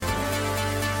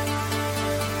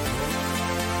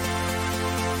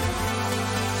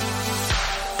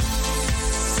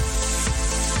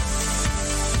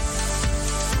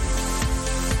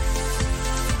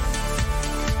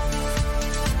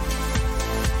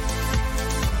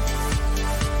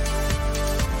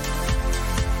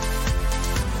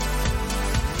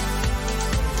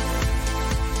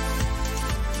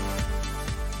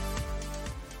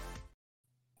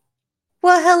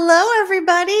Well, hello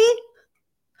everybody.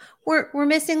 We're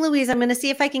missing Louise. I'm going to see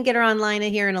if I can get her online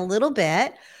here in a little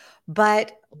bit.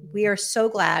 But we are so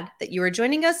glad that you are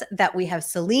joining us, that we have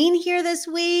Celine here this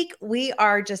week. We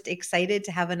are just excited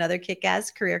to have another kick-ass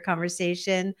career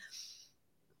conversation.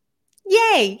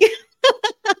 Yay.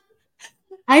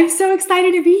 I'm so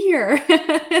excited to be here.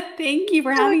 Thank you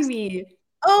for having me.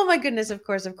 Oh my goodness, of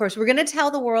course, of course. We're going to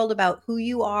tell the world about who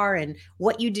you are and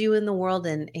what you do in the world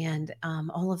and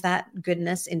all of that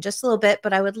goodness in just a little bit.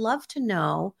 But I would love to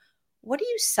know, what are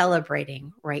you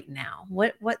celebrating right now?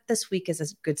 What this week is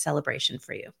a good celebration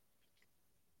for you?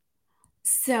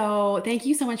 So thank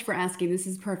you so much for asking. This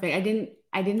is perfect.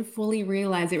 I didn't fully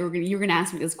realize that you were gonna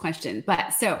ask me this question.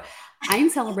 But so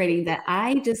I'm celebrating that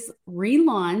I just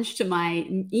relaunched my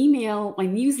email, my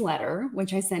newsletter,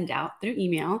 which I send out through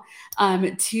email,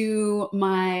 to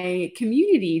my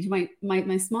community, to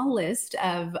my small list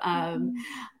of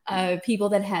people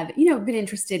that have been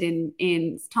interested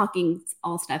in talking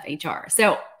all stuff HR.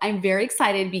 So I'm very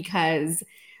excited because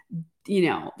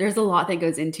there's a lot that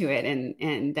goes into it,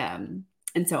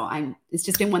 and so it's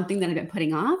just been one thing that I've been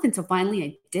putting off. And so finally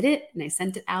I did it and I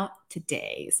sent it out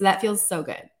today. So that feels so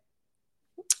good.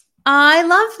 I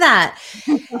love that.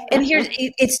 And here's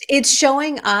it's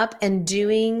showing up and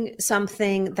doing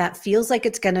something that feels like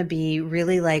it's going to be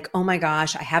really like, oh my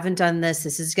gosh, I haven't done this.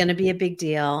 This is going to be a big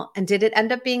deal. And did it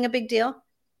end up being a big deal?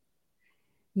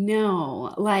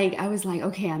 No, like I was like,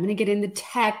 okay, I'm gonna get in the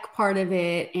tech part of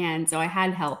it, and so I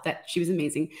had help. That she was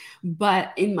amazing,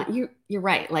 but you're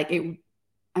right. Like I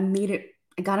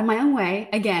got in my own way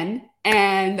again,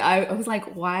 and I was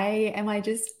like, why am I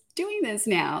just doing this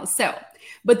now? So,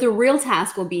 but the real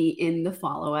task will be in the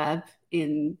follow up,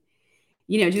 in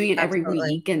doing it every Absolutely.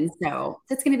 week, and so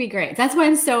that's gonna be great. That's why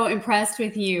I'm so impressed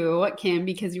with you, Kim,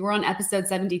 because you were on episode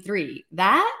 73.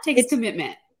 That takes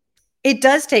commitment. It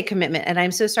does take commitment. And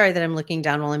I'm so sorry that I'm looking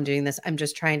down while I'm doing this. I'm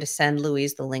just trying to send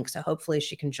Louise the link. So hopefully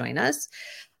she can join us.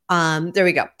 There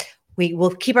we go. We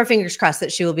will keep our fingers crossed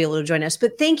that she will be able to join us.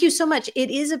 But thank you so much. It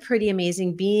is a pretty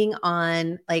amazing being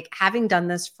on, like, having done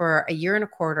this for a year and a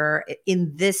quarter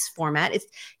in this format. It's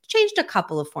changed a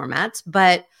couple of formats,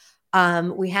 but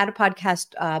we had a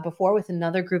podcast before with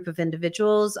another group of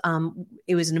individuals.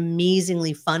 It was an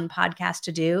amazingly fun podcast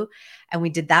to do. And we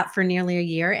did that for nearly a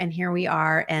year. And here we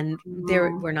are. And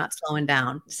we're not slowing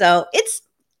down. So it's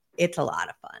a lot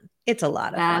of fun. It's a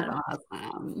lot of fun. That's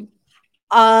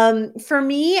awesome. For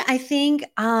me, I think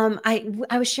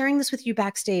I was sharing this with you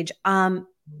backstage. I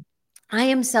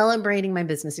am celebrating my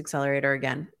business accelerator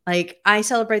again. Like, I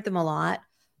celebrate them a lot,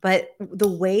 but the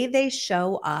way they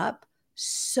show up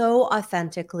so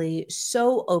authentically,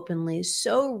 so openly,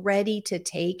 so ready to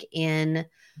take in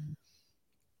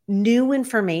new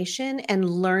information and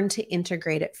learn to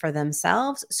integrate it for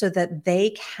themselves so that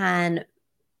they can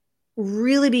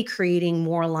really be creating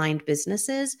more aligned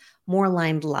businesses, more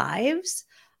aligned lives,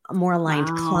 more aligned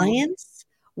clients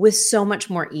with so much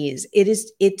more ease.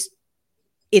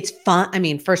 It's fun. I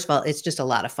mean, first of all, it's just a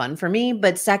lot of fun for me.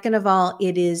 But second of all,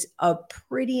 it is a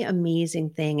pretty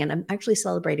amazing thing. And I'm actually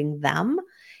celebrating them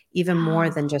even more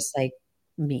than just like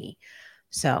me.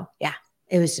 So yeah,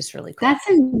 it was just really cool. That's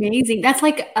amazing. That's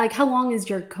like how long is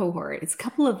your cohort? It's a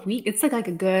couple of weeks. It's like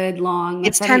a good long,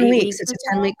 It's 7 10 or 8 weeks. weeks It's or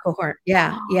a 10-week so. cohort.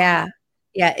 Yeah. Yeah.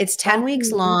 Yeah. It's 10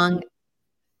 weeks long.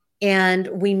 And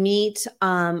we meet,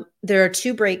 there are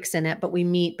 2 breaks in it, but we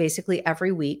meet basically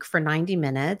every week for 90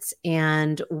 minutes.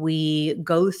 And we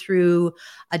go through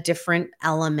a different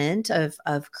element of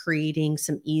creating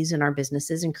some ease in our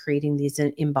businesses and creating these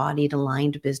embodied,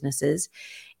 aligned businesses.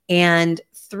 And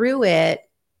through it,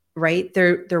 right,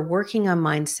 they're working on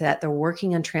mindset, they're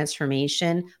working on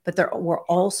transformation, but we're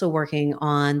also working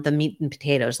on the meat and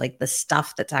potatoes, like the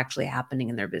stuff that's actually happening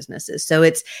in their businesses. So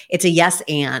it's a yes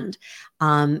and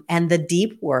the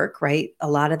deep work, right?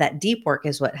 A lot of that deep work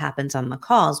is what happens on the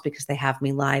calls because they have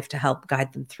me live to help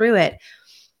guide them through it.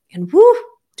 And whoo,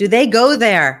 do they go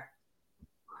there?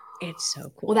 It's so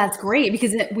cool. Well, that's great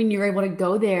because when you're able to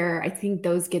go there, I think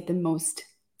those get the most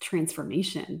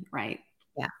transformation, right?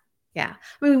 Yeah. Yeah.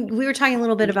 I mean, we were talking a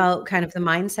little bit about kind of the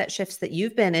mindset shifts that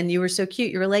you've been, and you were so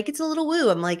cute. You were like, it's a little woo.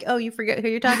 I'm like, oh, you forget who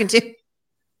you're talking to.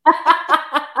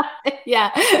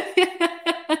 Yeah.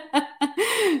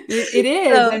 It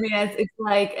is. So I mean, it's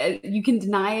like you can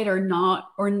deny it or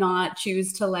not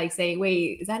choose to like say,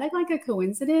 wait, is that like a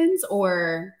coincidence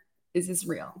or is this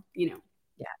real? yeah.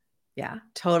 Yeah,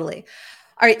 totally.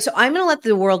 All right. So I'm going to let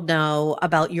the world know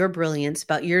about your brilliance,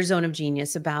 about your zone of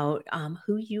genius, about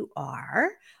who you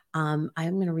are. I'm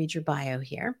going to read your bio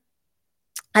here.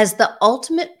 As the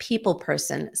ultimate people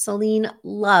person, Celine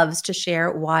loves to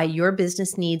share why your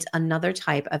business needs another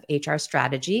type of HR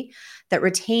strategy that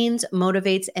retains,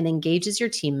 motivates, and engages your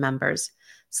team members.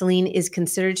 Celine is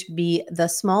considered to be the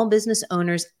small business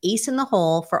owner's ace in the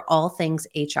hole for all things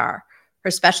HR. Her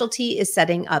specialty is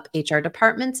setting up HR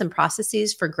departments and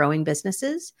processes for growing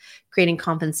businesses, creating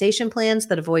compensation plans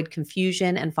that avoid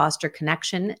confusion and foster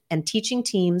connection, and teaching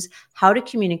teams how to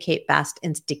communicate best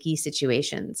in sticky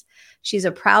situations. She's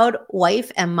a proud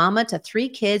wife and mama to 3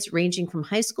 kids ranging from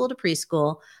high school to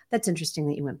preschool. That's interesting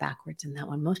that you went backwards in that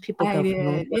one. Most people I go from did.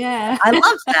 little. Yeah. I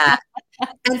love that.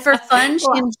 And for fun, she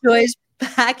Well, enjoys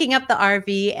packing up the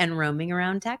RV and roaming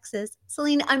around Texas.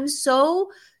 Celine, I'm so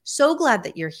glad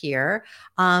that you're here.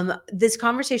 This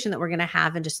conversation that we're going to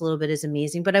have in just a little bit is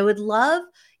amazing, but I would love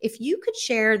if you could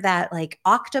share that like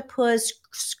octopus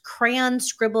crayon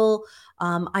scribble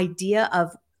idea of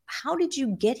how did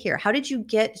you get here? How did you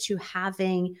get to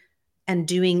having and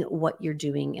doing what you're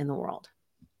doing in the world?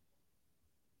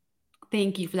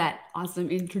 thank you for that awesome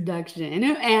introduction.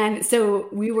 And so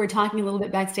we were talking a little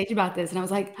bit backstage about this, and I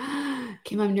was like,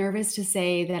 Kim, I'm nervous to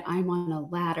say that I'm on a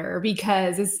ladder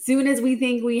because as soon as we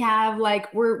think we have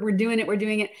like we're doing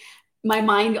it, my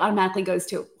mind automatically goes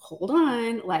to hold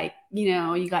on, like,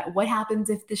 you got what happens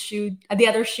if the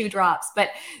other shoe drops. But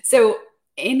so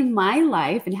in my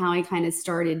life and how I kind of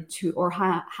started to, or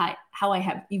how I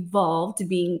have evolved to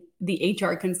being the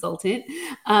HR consultant,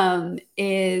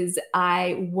 is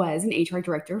I was an HR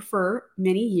director for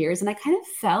many years and I kind of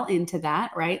fell into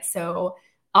that, right? So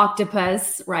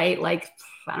octopus, right? Like,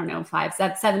 I don't know,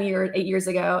 7 years, 8 years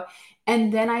ago.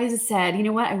 And then I just said, you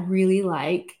know what? I really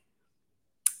like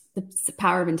the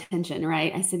power of intention,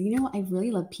 right? I said, I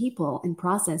really love people and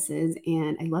processes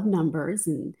and I love numbers,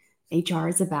 and HR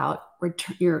is about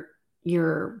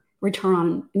your return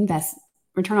on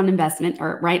investment,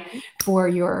 or right, for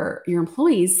your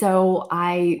employees. So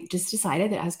I just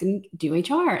decided that I was going to do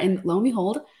HR, and lo and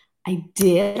behold, I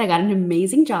did. I got an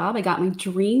amazing job. I got my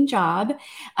dream job,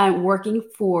 working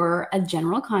for a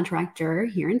general contractor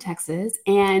here in Texas.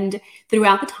 And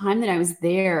throughout the time that I was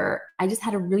there, I just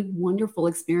had a really wonderful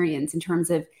experience in terms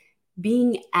of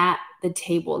being at the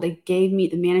table. They gave me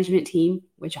the management team,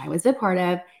 which I was a part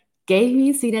of, gave me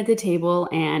a seat at the table,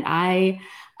 and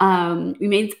we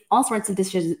made all sorts of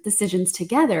decisions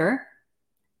together.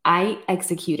 I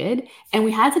executed, and we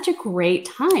had such a great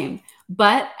time.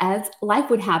 But as life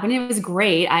would happen, it was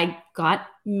great. I got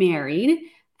married,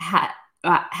 had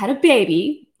a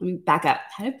baby. Let me back up.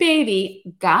 Had a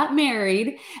baby, got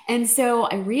married, and so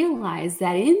I realized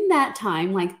that in that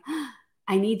time, like,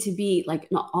 I need to be like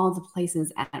in all the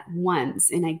places at once,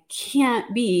 and I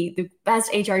can't be the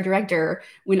best HR director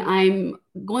when I'm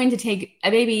going to take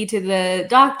a baby to the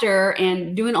doctor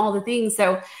and doing all the things.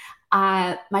 So,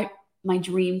 my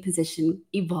dream position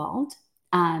evolved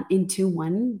into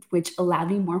one which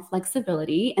allowed me more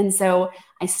flexibility. And so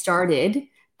I started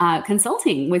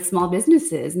consulting with small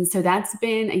businesses. And so that's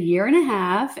been a year and a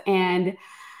half. And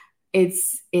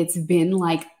it's been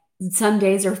like, some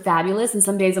days are fabulous. And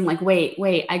some days I'm like,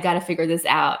 wait, I got to figure this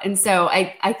out. And so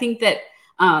I think that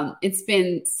it's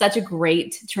been such a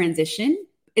great transition.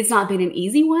 It's not been an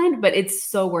easy one, but it's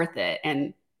so worth it.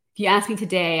 And if you ask me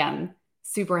today, I'm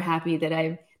super happy that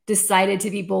I've decided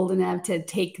to be bold enough to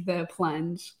take the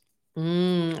plunge.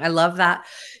 I love that.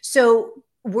 So,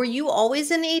 were you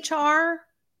always in HR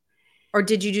or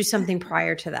did you do something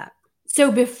prior to that? So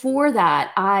before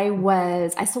that, I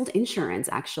sold insurance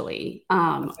actually,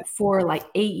 for like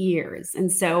 8 years. And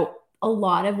so a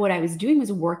lot of what I was doing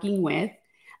was working with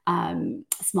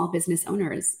small business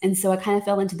owners. And so I kind of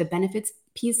fell into the benefits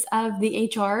piece of the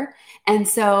HR. And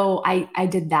so I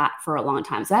did that for a long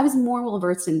time. So I was more well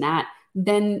versed in that.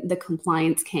 Then the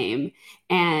compliance came,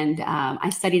 and I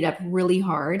studied up really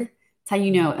hard. That's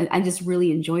how I just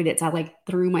really enjoyed it. So I like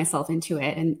threw myself into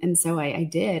it. And so I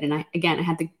did. And I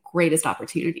had the greatest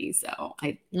opportunity. So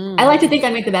I like to think I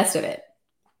make the best of it.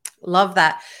 Love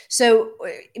that. So,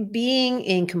 being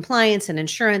in compliance and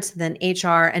insurance, then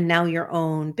HR, and now your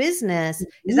own business,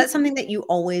 is that something that you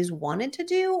always wanted to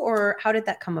do, or how did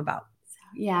that come about?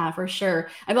 Yeah, for sure.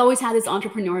 I've always had this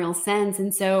entrepreneurial sense.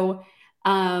 And so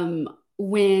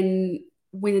when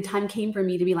the time came for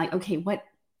me to be like, okay,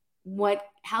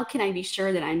 how can I be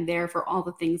sure that I'm there for all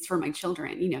the things for my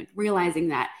children? Realizing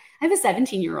that I have a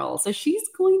 17-year-old, so she's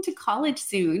going to college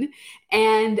soon.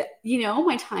 And,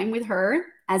 my time with her,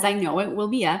 as I know it, will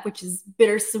be up, which is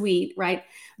bittersweet, right?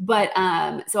 But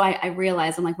so I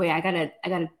realized, I'm like, wait, I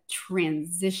gotta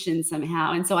transition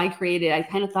somehow. And so I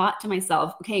kind of thought to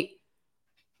myself, okay,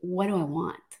 what do I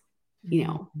want?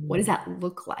 What does that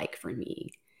look like for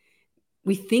me?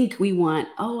 we think we want,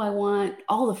 oh, I want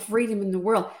all the freedom in the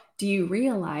world. Do you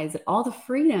realize that all the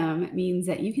freedom means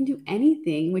that you can do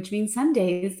anything, which means some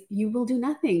days you will do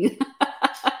nothing.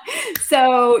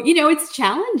 So, it's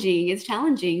challenging. It's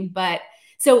challenging. But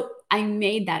so I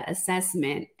made that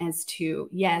assessment as to,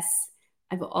 yes,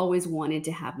 I've always wanted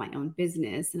to have my own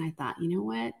business. And I thought, you know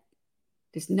what?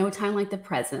 There's no time like the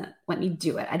present. Let me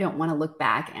do it. I don't want to look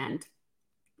back and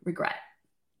regret.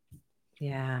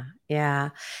 Yeah.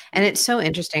 Yeah. And it's so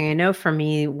interesting. I know for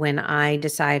me, when I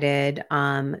decided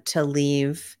to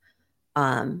leave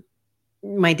um,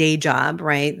 my day job,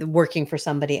 right, working for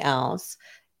somebody else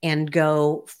and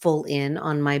go full in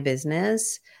on my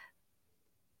business,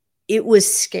 it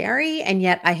was scary. And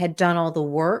yet I had done all the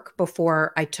work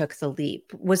before I took the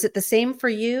leap. Was it the same for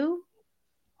you?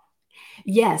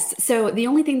 Yes. So the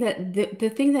only thing that the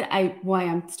thing that why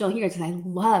I'm still here is because I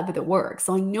love the work.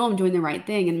 So I know I'm doing the right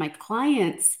thing. And my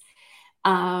clients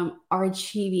are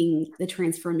achieving the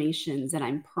transformations that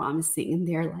I'm promising. And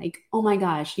they're like, oh my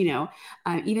gosh,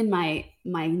 even my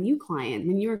new client,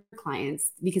 my newer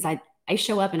clients, because I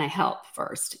show up and I help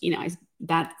first.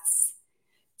 That's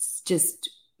just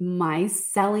my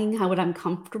selling, how what I'm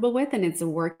comfortable with, and it's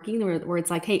working where it's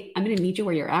like, hey, I'm going to meet you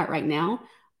where you're at right now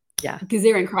Yeah. because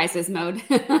they're in crisis mode.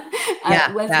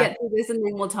 Yeah. Let's Yeah. get through this and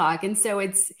then we'll talk. And so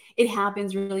it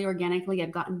happens really organically.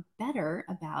 I've gotten better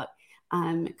about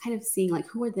kind of seeing like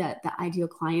who are the ideal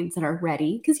clients that are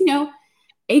ready, because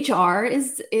HR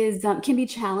is can be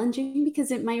challenging because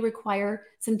it might require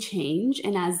some change.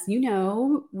 And as you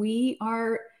know, we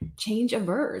are change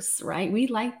averse, right? We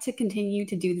like to continue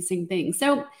to do the same thing.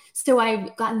 So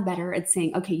I've gotten better at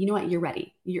saying, okay, you know what, you're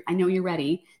ready. I know you're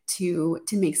ready to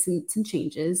make some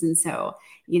changes. And so,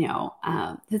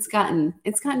 it's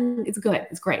good.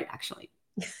 It's great, actually.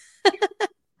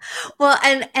 Well,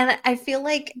 and I feel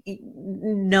like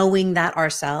knowing that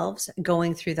ourselves,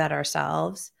 going through that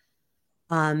ourselves,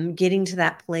 getting to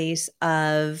that place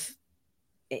of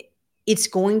it's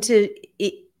going to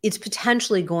it's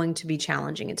potentially going to be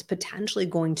challenging. It's potentially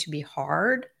going to be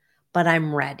hard, but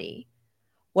I'm ready.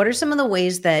 What are some of the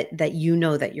ways that you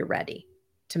know that you're ready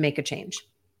to make a change?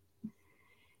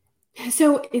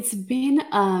 So it's been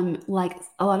like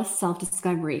a lot of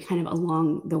self-discovery kind of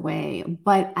along the way,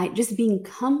 but I just being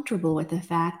comfortable with the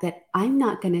fact that I'm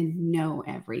not going to know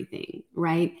everything,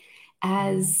 right?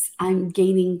 As I'm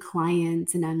gaining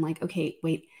clients and I'm like, okay,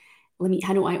 wait,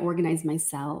 how do I organize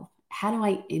myself? How do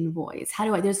I invoice?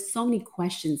 There's so many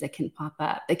questions that can pop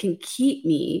up that can keep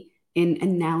me in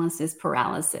analysis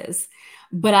paralysis.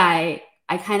 But I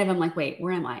kind of am like, wait,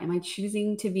 where am I? Am I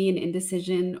choosing to be in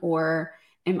indecision, or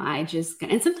am I just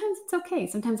gonna, and sometimes it's okay.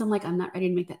 Sometimes I'm like, I'm not ready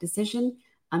to make that decision.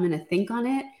 I'm going to think on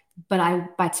it,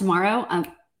 but by tomorrow,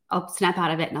 I'll snap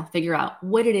out of it and I'll figure out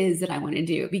what it is that I want to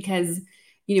do, because,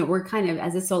 we're kind of,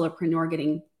 as a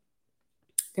solopreneur,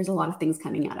 there's a lot of things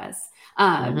coming at us,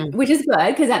 Mhm. which is good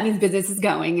because that means business is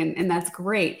going, and that's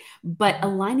great. But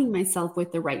aligning myself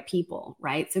with the right people,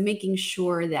 right? So making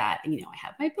sure that, I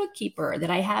have my bookkeeper, that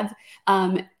I have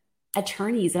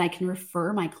attorneys that I can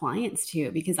refer my clients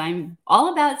to, because I'm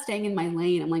all about staying in my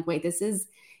lane. I'm like, wait, this is,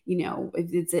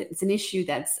 if it's an issue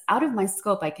that's out of my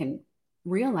scope, I can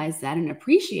realize that and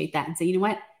appreciate that and say, you know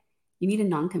what, you need a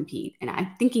non-compete. And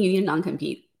I'm thinking you need a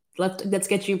non-compete. Let's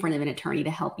get you in front of an attorney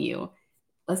to help you.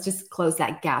 Let's just close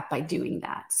that gap by doing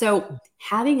that. So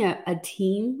having a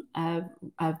team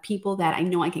of people that I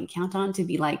know I can count on to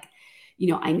be like,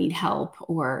 I need help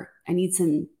or I need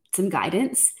some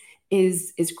guidance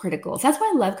is critical. So that's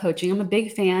why I love coaching. I'm a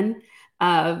big fan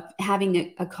of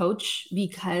having a coach,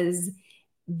 because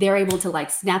they're able to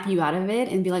like snap you out of it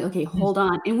and be like, okay, hold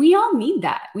on. And we all need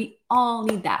that. We all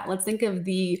need that. Let's think of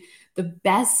the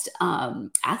best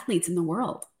athletes in the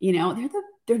world.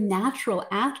 They're natural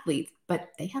athletes, but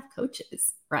they have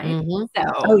coaches, right? Mhm.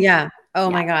 Oh, So yeah. Oh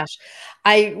yeah, my gosh.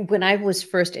 When I was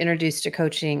first introduced to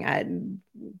coaching a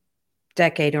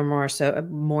decade or more, so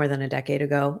more than a decade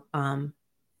ago,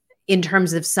 in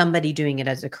terms of somebody doing it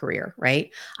as a career,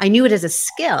 right? I knew it as a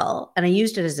skill and I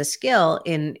used it as a skill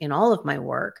in all of my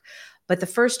work. But the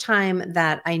first time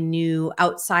that I knew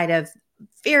outside of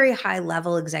very high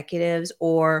level executives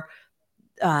or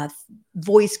uh,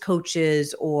 voice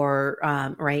coaches or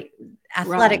right right,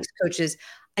 athletics coaches,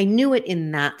 I knew it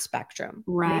in that spectrum,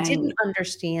 and I didn't right,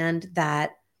 understand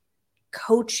that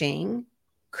coaching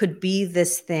could be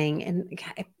this thing. And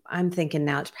I'm thinking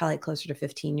now it's probably closer to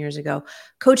 15 years ago.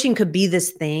 Coaching could be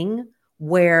this thing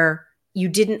where you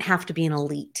didn't have to be an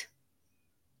elite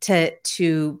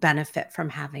to benefit from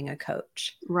having a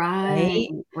coach, right,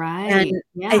 right? And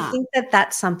right. I Yeah. think that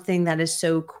that's something that is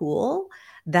so cool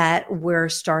that we're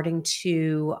starting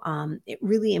to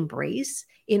really embrace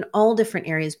in all different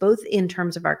areas, both in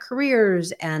terms of our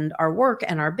careers and our work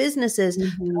and our businesses,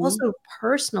 but Mhm. also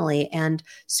personally and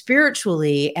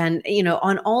spiritually, and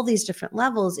on all these different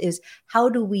levels, is how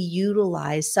do we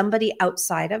utilize somebody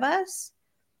outside of us,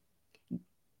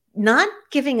 not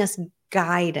giving us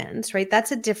guidance, right?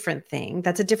 That's a different thing.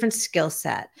 That's a different skill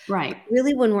set. But Right.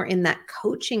 really, when we're in that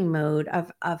coaching mode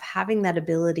of having that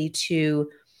ability to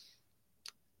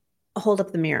hold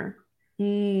up the mirror, say,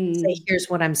 Mm. here's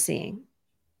what I'm seeing,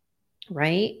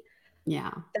 right?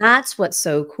 Yeah. That's what's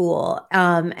so cool.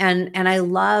 And I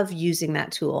love using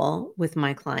that tool with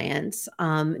my clients.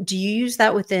 Do you use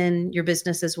that within your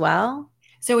business as well?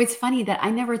 So it's funny that I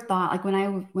never thought, like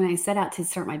when I set out to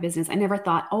start my business, I never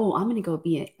thought, oh, I'm going to go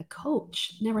be a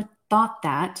coach. Never thought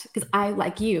that, because I,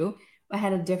 like you, I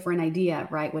had a different idea,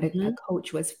 right? What a Mhm.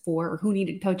 coach was for, or who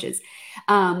needed coaches.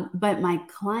 But my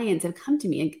clients have come to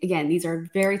me, and again, these are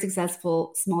very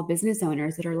successful small business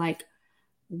owners that are like,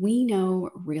 we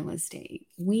know real estate,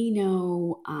 we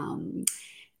know,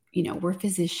 we're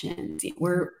physicians, Mhm.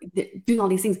 we're doing all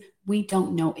these things. We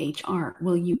don't know HR.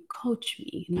 Will you coach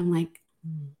me? And I'm like,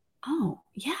 Mm. oh,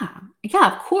 yeah.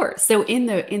 Yeah, of course. So in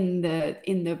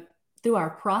the through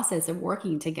our process of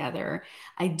working together,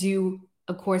 I do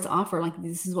of course offer, like,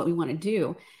 this is what we want to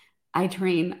do. I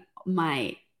train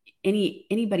my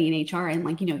anybody in HR, and,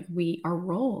 like, we our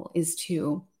role is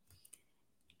to,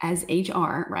 as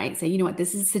HR, right, say, you know what,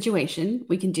 this is a situation.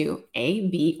 We can do A,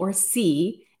 B, or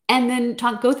C, and then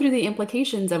go through the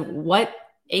implications of what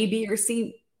A, B, or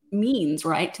C means,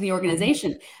 right, to the Mhm.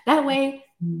 organization. That way,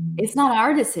 it's not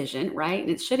our decision, right? And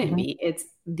it shouldn't Mhm. be. It's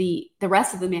the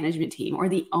rest of the management team or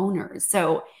the owners.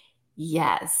 So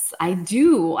yes, I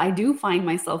do find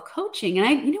myself coaching.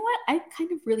 And you know what? I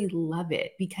kind of really love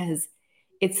it, because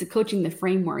it's coaching the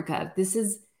framework of, this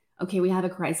is okay, we have a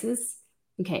crisis.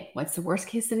 Okay, what's the worst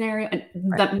case scenario? And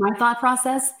Right. my thought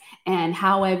process, and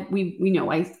how I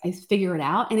figure it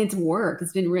out. And it's work.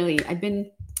 It's been really, I've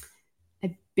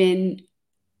been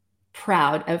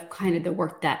proud of kind of the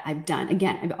work that I've done.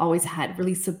 Again, I've always had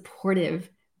really supportive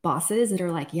bosses that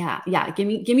are like, yeah, yeah, give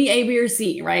me A, B, or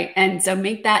C, right? And so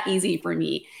make that easy for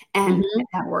me, and Mhm.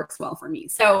 that works well for me.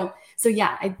 So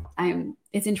yeah, I'm.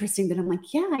 It's interesting that I'm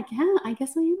like, yeah, I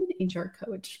guess I am an HR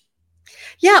coach.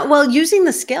 Yeah, well, using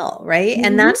the skill, right?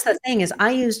 And Mhm. that's the thing, is I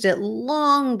used it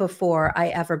long before I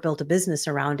ever built a business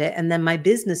around it, and then my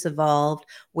business evolved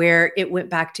where it went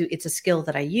back to, it's a skill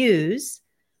that I use,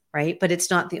 right? But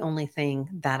it's not the only thing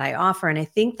that I offer. And I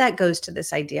think that goes to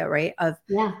this idea, right, of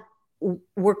Yeah,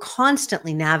 we're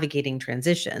constantly navigating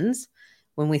transitions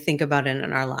when we think about it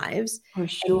in our lives. for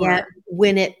And yet, sure.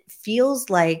 when it feels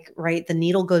like, right, the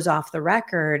needle goes off the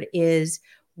record, is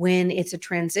when it's a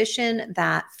transition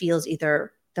that feels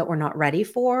either that we're not ready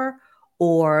for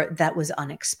or that was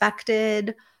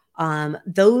unexpected.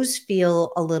 Those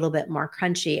feel a little bit more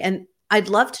crunchy. And I'd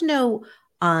love to know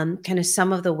kind of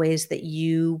some of the ways that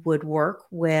you would work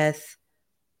with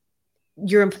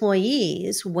your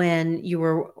employees when you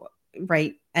were,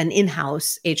 right, an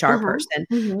in-house HR Uh-huh. person.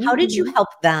 How Mhm, did you mhm. help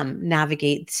them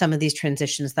navigate some of these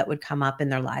transitions that would come up in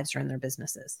their lives or in their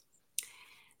businesses?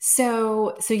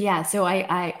 So yeah, so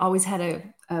I always had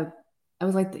a I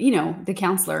was like, the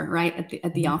counselor, right,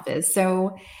 at the Mhm. office.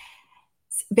 So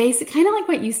basic, kind of like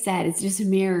what you said, it's just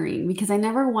mirroring, because I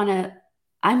never want to.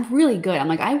 I'm really good. I'm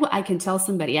like, I can tell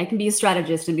somebody, I can be a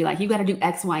strategist and be like, you got to do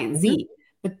X, Y, and Mhm. Z,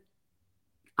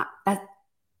 but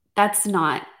that's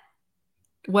not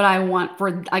what I want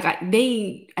for, like,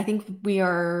 I think we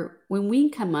are, when we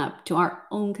come up to our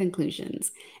own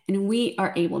conclusions and we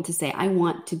are able to say, I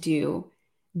want to do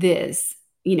this,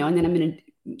 and then I'm going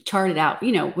to chart it out,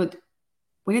 with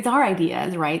when it's our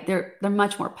ideas, right? They're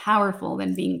much more powerful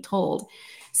than being told.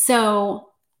 So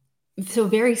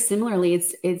very similarly,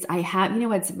 it's I have,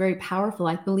 it's very powerful.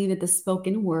 I believe that the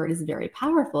spoken word is very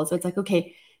powerful. So it's like,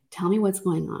 okay, tell me what's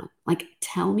going on. Like,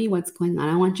 tell me what's going on.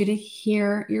 I want you to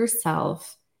hear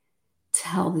yourself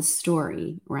tell the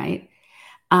story, right?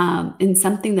 And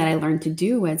something that I learned to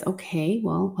do was, okay,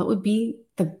 well, what would be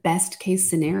the best case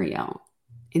scenario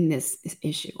in this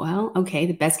issue? Well, okay,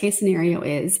 the best case scenario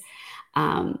is,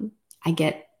 um, I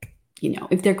get,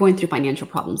 if they're going through financial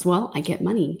problems, well, I get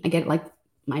money. I get, like,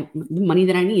 the money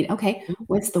that I need. Okay,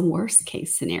 what's the worst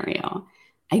case scenario?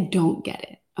 I don't get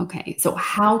it. Okay, so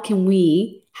how can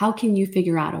you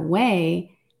figure out a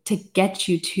way to get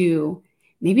you to,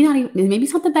 maybe not even, maybe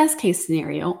it's not the best case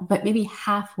scenario, but maybe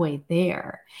halfway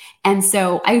there. And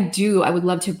so I would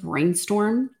love to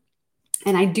brainstorm,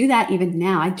 and I do that even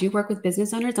now. I do work with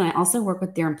business owners, and I also work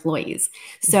with their employees.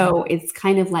 Mhm. So it's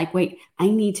kind of like, wait, I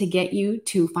need to get you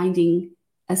to finding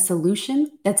a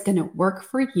solution that's going to work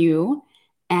for you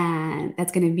and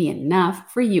that's going to be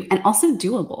enough for you and also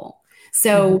doable.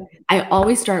 So I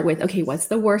always start with, okay, what's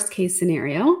the worst case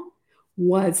scenario?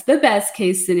 What's the best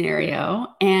case scenario?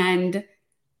 And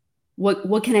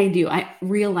what can I do? I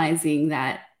realizing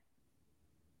that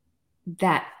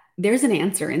there's an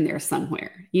answer in there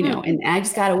somewhere, and I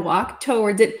just got to walk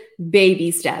towards it,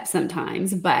 baby steps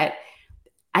sometimes, but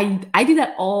I do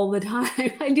that all the time.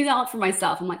 I do that for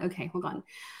myself. I'm like, okay, hold on.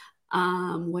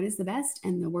 What is the best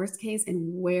and the worst case,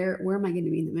 and where am I going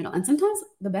to be in the middle? And sometimes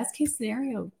the best case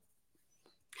scenario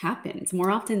happens more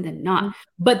often than not,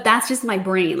 but that's just my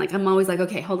brain. Like, I'm always like,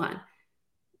 okay, hold on.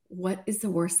 What is the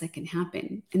worst that can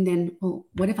happen? And then, well,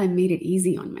 what if I made it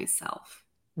easy on myself?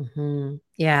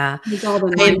 Yeah. Take all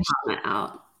the mind trauma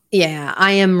out. Yeah.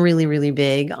 I am really, really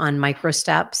big on micro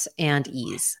steps and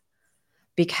ease,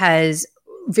 because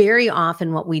very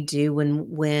often what we do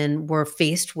when we're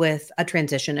faced with a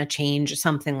transition, a change,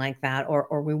 something like that,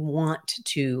 or we want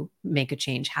to make a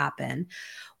change happen,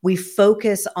 we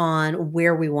focus on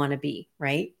where we want to be,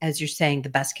 right? As you're saying, the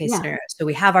best case scenario. So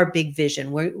we have our big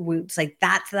vision. It's like,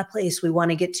 that's the place we want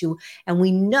to get to. And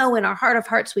we know in our heart of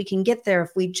hearts, we can get there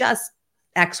if we just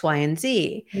X, Y, and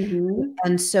Z.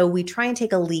 And so we try and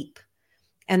take a leap.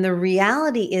 And the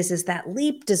reality is that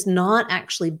leap does not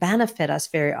actually benefit us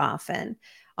very often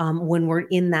when we're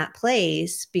in that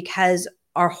place, because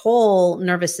our whole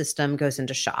nervous system goes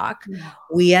into shock.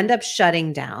 We end up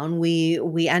shutting down.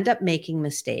 We end up making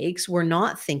mistakes. We're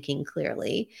not thinking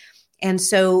clearly. And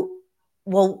so,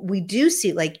 well, we do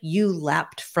see, like, you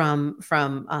leapt from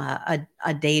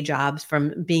a day job,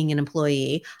 from being an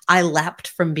employee. I leapt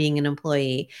from being an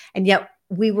employee, and yet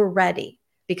we were ready,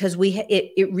 because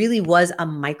it really was a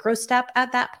micro step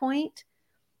at that point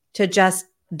to just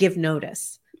give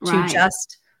notice, to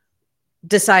just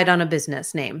decide on a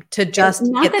business name, to just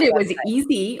not that it was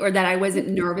easy or that I wasn't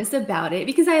nervous about it,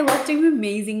 because I left an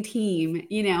amazing team,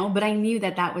 but I knew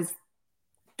that there was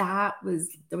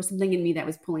something in me that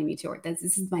was pulling me toward this.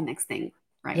 This is my next thing.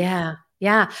 Right. Yeah.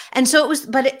 Yeah. And so it was,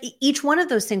 but each one of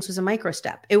those things was a micro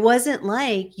step. It wasn't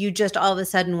like you just all of a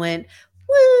sudden went,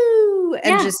 woo,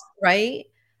 and just, right.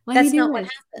 That's not what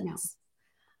happens. No.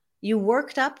 You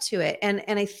worked up to it. And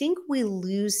I think we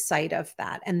lose sight of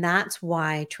that. And that's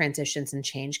why transitions and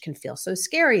change can feel so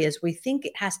scary, is we think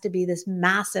it has to be this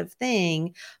massive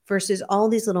thing versus all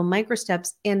these little micro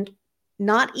steps, and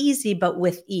not easy, but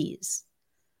with ease.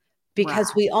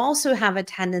 Because we also have a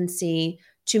tendency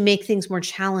to make things more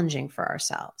challenging for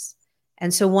ourselves.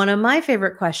 And so one of my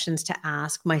favorite questions to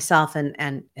ask myself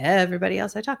and everybody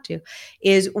else I talk to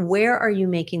is, where are you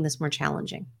making this more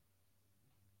challenging?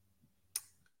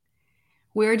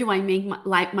 Where do I make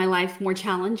my life more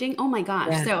challenging? Oh my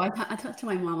gosh. Yeah. So I talked to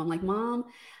my mom. I'm like, Mom,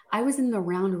 I was in the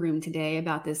round room today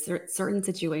about this certain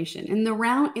situation. In the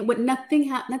round,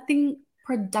 nothing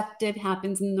productive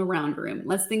happens in the round room.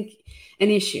 Let's think an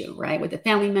issue, right? With a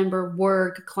family member,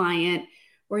 work, client,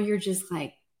 where you're just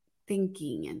like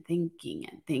thinking and thinking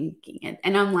and thinking.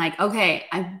 And I'm like, okay,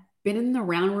 I've been in the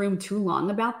round room too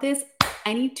long about this.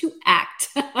 I need to act.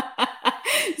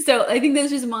 So I think that's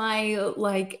just my,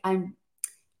 like, I'm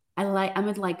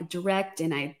direct,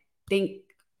 and I think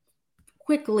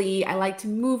quickly. I like to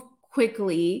move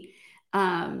quickly.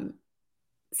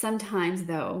 Sometimes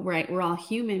though, right, we're all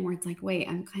human, where it's like, wait,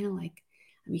 I'm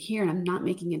here and I'm not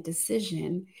making a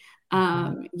decision. So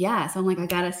I'm like, I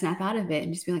gotta snap out of it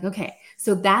and just be like, okay.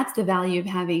 So that's the value of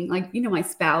having, like, my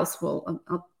spouse will,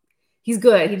 he's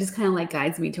good. He just kind of like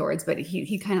guides me towards, but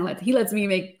he kind of lets me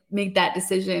make that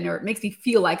decision, or it makes me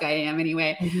feel like I am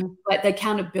anyway. But the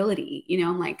accountability,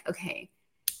 I'm like, okay,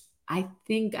 I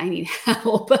think I need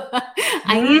help.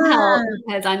 I need help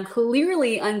because I'm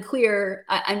clearly unclear.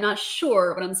 I'm not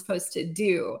sure what I'm supposed to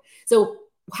do. So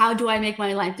how do I make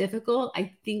my life difficult?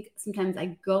 I think sometimes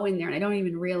I go in there and I don't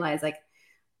even realize, like,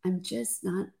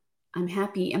 I'm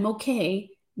happy. I'm okay.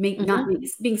 Not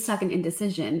being stuck in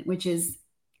indecision, which is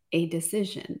a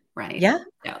decision, right? Yeah.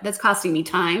 So that's costing me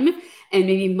time and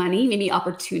maybe money, maybe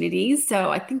opportunities.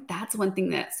 So I think that's one thing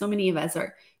that so many of us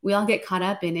we all get caught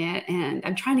up in it. And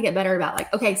I'm trying to get better about,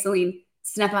 like, okay, Celine,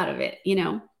 snap out of it,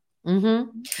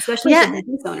 especially as a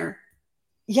business owner.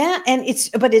 Yeah. And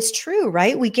it's true,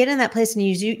 right? We get in that place, and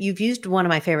you've used one of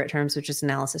my favorite terms, which is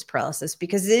analysis paralysis,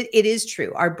 because it is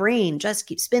true. Our brain just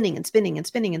keeps spinning and spinning and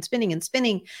spinning and spinning and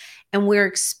spinning. And we're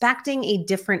expecting a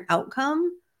different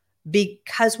outcome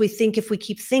because we think if we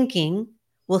keep thinking,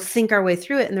 we'll think our way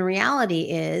through it. And the reality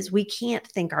is we can't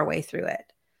think our way through it.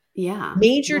 Yeah.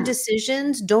 Major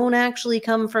decisions don't actually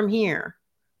come from here.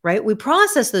 right? We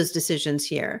process those decisions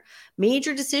here.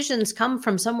 Major decisions come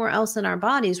from somewhere else in our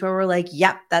bodies where we're like,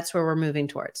 yep, that's where we're moving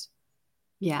towards.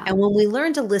 Yeah. And when we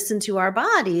learn to listen to our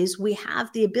bodies, we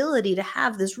have the ability to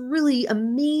have this really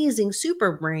amazing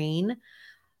super brain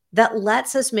that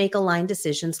lets us make aligned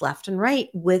decisions left and right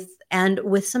with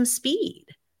some speed.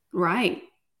 Right.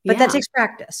 But that Yeah. takes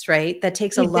practice, right? That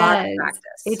takes a It lot of does. It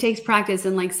practice. takes practice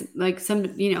and like some,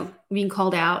 being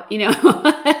called out,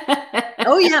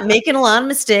 Oh yeah, making a lot of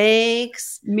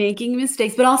mistakes. making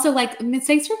mistakes, but also like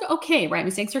mistakes are okay, right?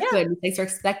 Mistakes are Yeah. good. Mistakes are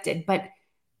expected, but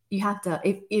you have to,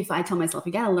 if I tell myself,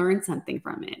 you got to learn something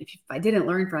from it. If I didn't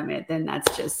learn from it, then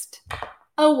that's just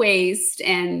a waste.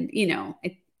 And,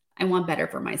 I want better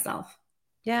for myself.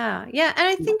 Yeah. Yeah. And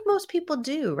I Yeah. think most people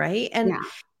do, right? Yeah.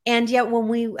 And yet when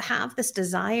we have this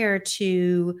desire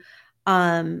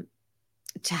um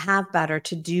to have better,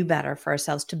 to do better for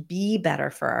ourselves, to be better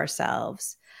for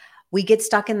ourselves, we get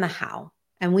stuck in the how.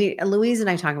 And Louise and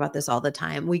I talk about this all the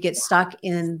time. We get stuck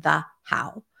in the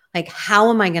how. Like, how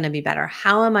am I going to be better?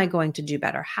 How am I going to do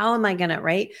better? How am I going to,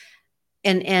 right?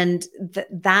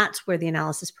 That's where the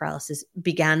analysis paralysis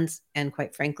begins and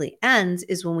quite frankly ends,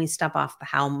 is when we step off the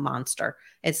how monster.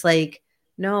 It's like,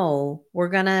 no, we're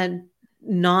going to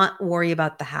not worry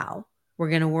about the how. We're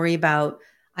going to worry about,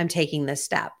 I'm taking this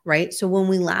step, right? So when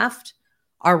we left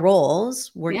our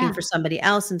roles working Yeah. for somebody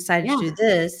else and decided to Yeah. do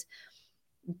this,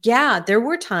 yeah, there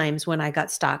were times when I got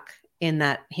stuck in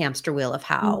that hamster wheel of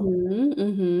how. Mm-hmm.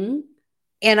 Mm-hmm.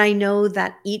 And I know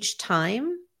that each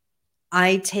time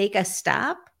I take a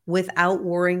step without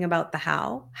worrying about the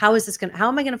how is this going to, how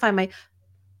am I going to find my,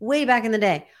 way back in the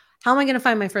day, how am I going to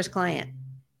find my first client?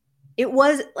 It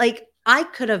was like, I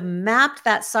could have mapped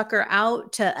that sucker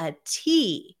out to a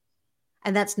T.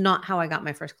 And that's not how I got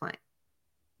my first client.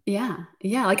 Yeah.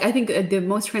 Yeah. Like I think the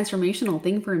most transformational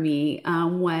thing for me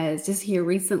was just here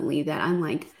recently that I'm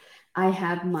like, I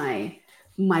have my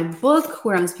book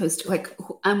where I'm supposed to like,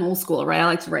 I'm old school, right? I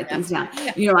like to write Yeah. things down,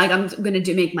 Yeah. like I'm going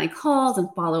to make my calls and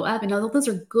follow up and all those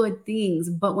are good things.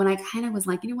 But when I kind of was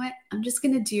like, you know what, I'm just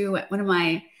going to do what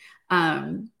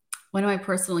um, one of my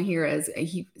personal heroes,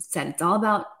 he said, it's all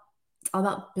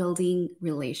about building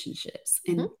relationships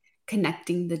and Mm-hmm.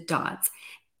 connecting the dots.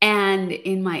 And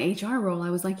in my HR role, I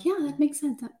was like, yeah, that makes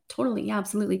sense. Totally. Yeah,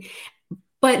 absolutely.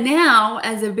 But now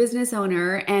as a business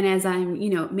owner and as I'm,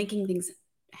 making things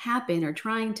happen or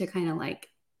trying to kind of like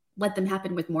let them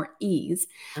happen with more ease,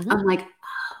 Mm-hmm. I'm like,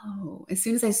 oh, as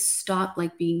soon as I stop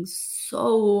like being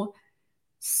so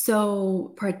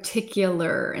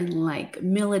particular and like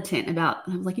militant about,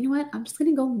 I was like, you know what? I'm just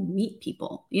going to go meet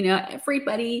people.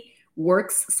 Everybody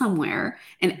works somewhere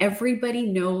and everybody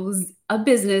knows a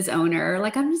business owner.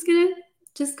 Like, I'm just going to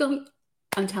just go.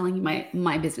 I'm telling you,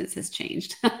 my business has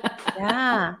changed.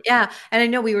 Yeah. Yeah. And I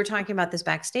know we were talking about this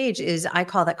backstage, is I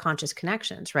call that conscious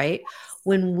connections, right?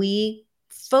 When we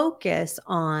focus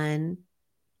on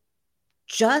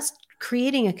just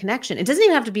creating a connection, it doesn't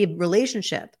even have to be a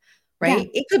relationship, Yeah. right?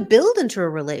 It could build into a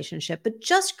relationship, but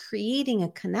just creating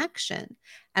a connection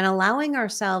and allowing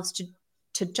ourselves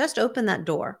to just open that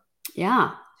door,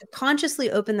 Yeah. to consciously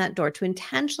open that door, to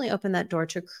intentionally open that door,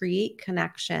 to create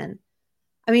connection.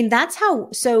 I mean, that's how,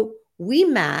 so you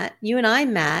and I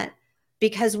met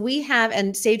because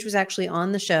and Sage was actually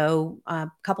on the show a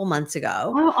couple months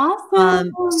ago. Oh,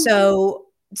 awesome. So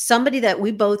somebody that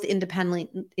we both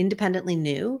independently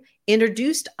knew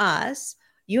introduced us.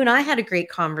 You and I had a great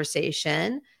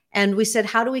conversation and we said,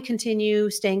 how do we continue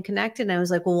staying connected? And I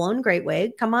was like, well, one great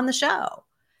way, come on the show.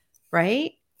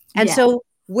 Right. And Yeah. so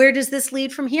where does this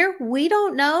lead from here? We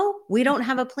don't know. We don't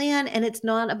have a plan. And it's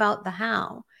not about the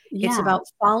how. It's Yeah. about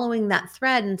following that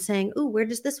thread and saying, oh, where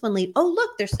does this one lead? Oh,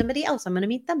 look, there's somebody else. I'm going to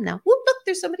meet them now. Oh, look,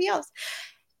 there's somebody else.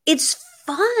 It's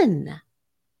fun.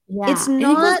 It's Yeah. And it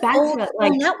goes not back old to school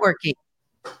like, networking.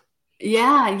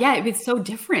 yeah, it's so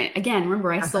different. Again,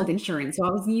 remember I Uh-huh. sold insurance, so I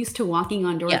was used to walking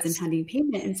on doors and Yes. handing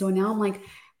payment, and so now I'm like,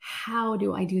 how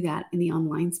do I do that in the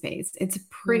online space? It's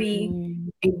pretty Mhm.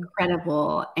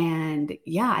 incredible, and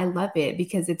yeah, I love it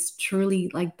because it's truly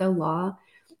like the law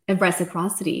of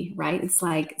reciprocity, right? It's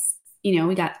like,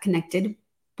 we got connected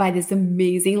by this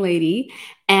amazing lady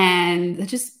and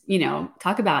just,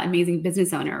 talk about amazing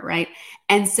business owner, right?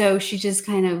 And so she just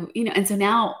kind of, and so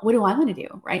now what do I want to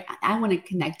do, right? I want to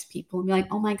connect people and be like,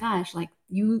 oh my gosh, like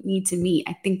you need to meet.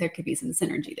 I think there could be some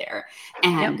synergy there.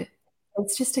 Yep. And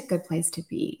it's just a good place to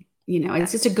be. Yeah.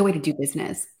 It's just a good way to do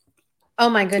business, Oh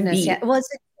my to goodness. be. Yeah. Well,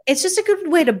 it's just a good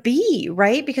way to be,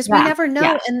 right? Because we Yeah. never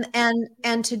know. Yeah.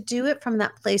 And to do it from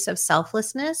that place of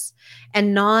selflessness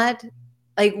and not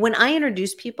like when I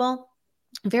introduce people,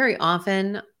 very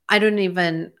often I don't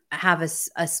even have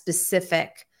a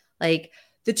specific like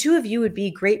the two of you would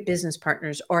be great business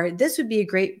partners, or this would be a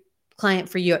great client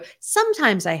for you.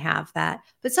 Sometimes I have that,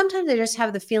 but sometimes I just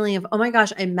have the feeling of, oh my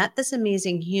gosh, I met this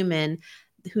amazing human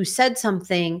who said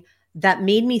something that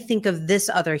made me think of this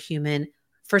other human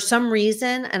for some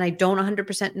reason, and I don't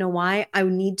 100% know why. I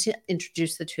need to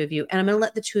introduce the two of you, and I'm going to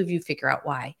let the two of you figure out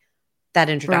why that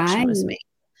introduction Right. was made.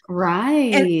 And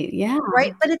Right. Yeah.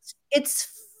 right, but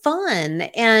it's fun.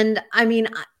 And I mean,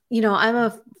 I'm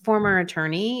a former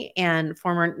attorney and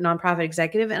former nonprofit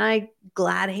executive, and I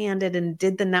glad-handed and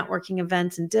did the networking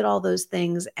events and did all those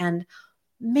things. And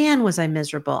man, was I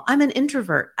miserable. I'm an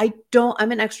introvert. I'm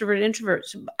an extrovert introvert.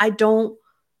 So I don't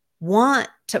want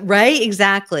to, right?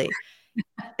 Exactly.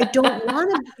 I don't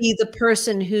want to be the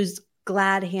person who's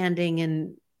glad-handing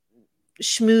and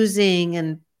schmoozing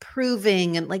and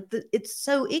proving and like it's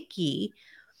so icky.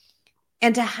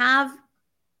 And to have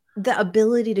the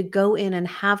ability to go in and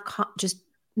have just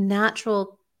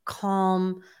natural,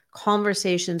 calm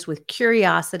conversations with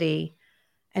curiosity,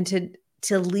 and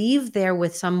to leave there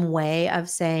with some way of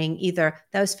saying either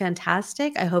that was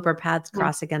fantastic, I hope our paths Yeah.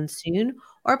 cross again soon,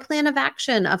 or a plan of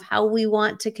action of how we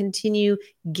want to continue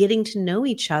getting to know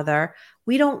each other.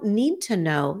 We don't need to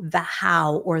know the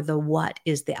how or the what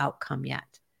is the outcome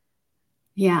yet.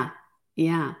 Yeah.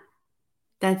 Yeah.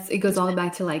 It goes It's all been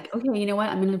back to like, okay, you know what?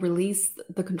 I'm going to release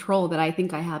the control that I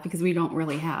think I have because we don't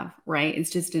really have, right?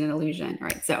 It's just an illusion,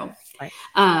 right? So, right.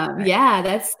 Right. yeah,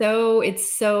 it's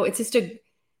just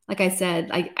like I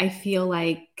said, I feel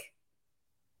like,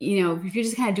 if you're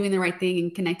just kind of doing the right thing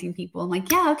and connecting people, I'm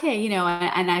like, yeah, okay,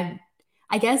 and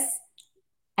I guess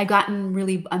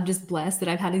I'm just blessed that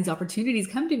I've had these opportunities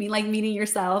come to me, like meeting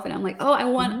yourself. And I'm like, oh,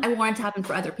 Mhm. I want it to happen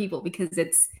for other people because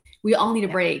we all need a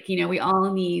Yeah. break. We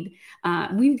all need,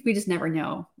 we just never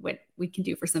know what we can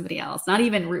do for somebody else, not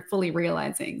even fully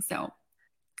realizing. So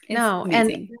it's No, and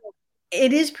amazing.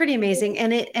 it is pretty amazing,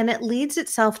 and it leads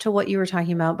itself to what you were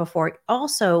talking about before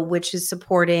also, which is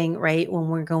supporting, right, when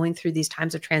we're going through these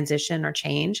times of transition or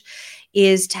change,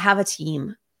 is to have a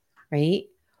team, right?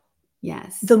 The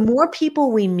Yes. more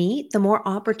people we meet, the more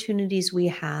opportunities we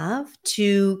have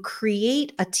to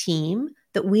create a team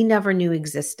that we never knew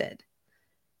existed,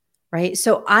 right?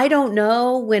 So I don't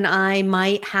know when I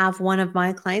might have one of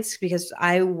my clients, because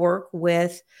I work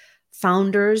with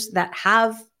founders that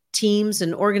have teams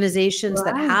and organizations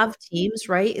that Right. have teams,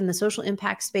 right, in the social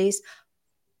impact space.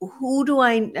 Who do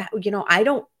I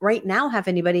don't right now have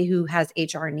anybody who has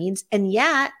HR needs, and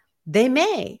yet they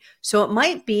may. So it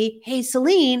might be, hey,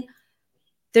 Celine,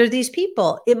 there are these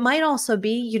people. It might also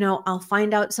be, I'll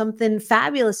find out something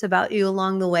fabulous about you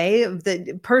along the way,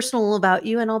 the personal about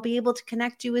you, and I'll be able to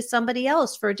connect you with somebody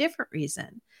else for a different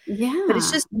reason. But it's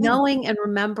Yeah. just knowing and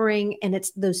remembering, and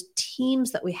it's those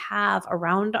teams that we have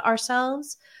around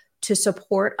ourselves to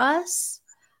support us,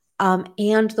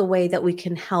 and the way that we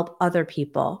can help other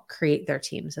people create their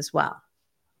teams as well.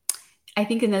 I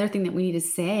think another thing that we need to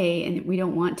say, and we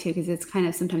don't want to because it's kind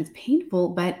of sometimes painful,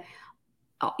 but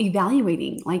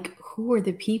evaluating like who are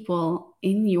the people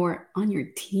on your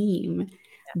team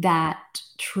that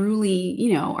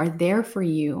truly, are there for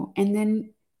you. And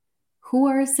then who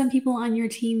are some people on your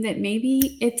team that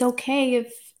maybe it's okay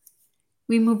if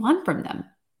we move on from them.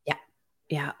 Yeah.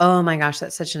 Yeah. Oh my gosh,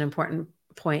 that's such an important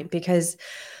point, because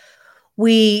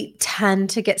we tend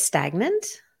to get stagnant,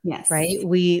 right?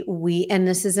 Yes. And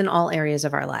this is in all areas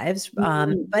of our lives,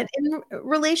 Mhm. but in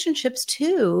relationships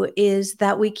too, is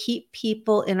that we keep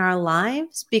people in our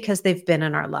lives because they've been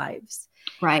in our lives.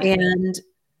 Right. And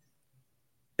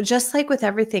just like with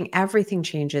everything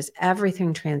changes,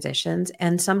 everything transitions.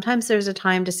 And sometimes there's a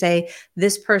time to say,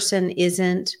 this person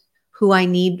isn't who I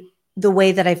need the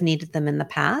way that I've needed them in the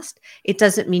past. It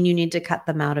doesn't mean you need to cut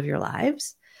them out of your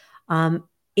lives.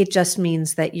 It just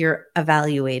means that you're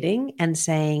evaluating and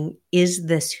saying, is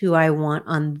this who I want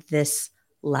on this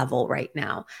level right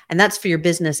now? And that's for your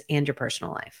business and your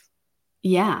personal life.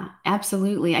 Yeah,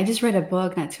 absolutely. I just read a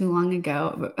book not too long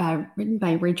ago, written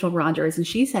by Rachel Rogers, and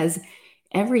she says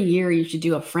every year you should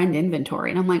do a friend inventory.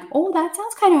 And I'm like, oh, that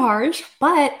sounds kind of harsh.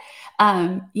 But,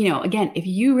 again, if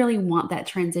you really want that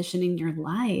transition in your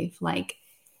life, like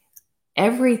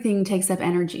everything takes up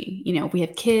energy. If we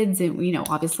have kids and,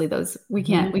 obviously those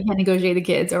Mhm. we can't negotiate the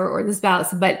kids or the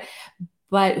spouse, but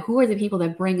who are the people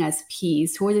that bring us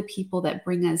peace? Who are the people that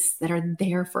that are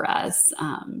there for us?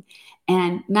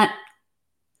 And not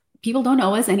people don't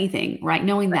owe us anything, right?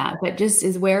 Knowing Right. that, but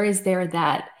just where is there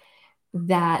that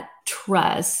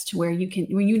trust where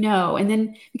and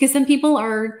then because some people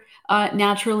are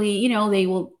naturally, they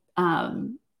will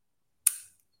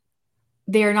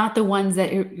they're not the ones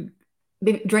that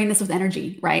they drain us with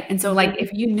energy, right? And so like, Mhm.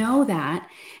 if you know that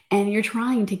and you're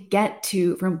trying to get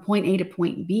to from point A to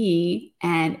point B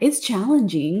and it's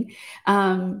challenging,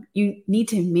 you need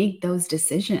to make those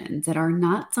decisions that are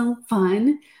not so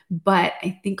fun, but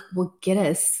I think will get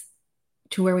us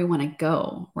to where we want to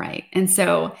go, right? And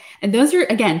so, and those are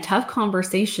again tough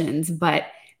conversations, but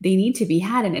they need to be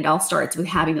had, and it all starts with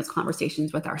having those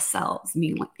conversations with ourselves. I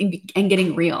mean, like, and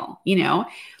getting real.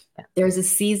 There's a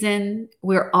season,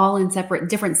 we're all in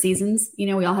different seasons.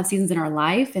 We all have seasons in our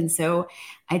life. And so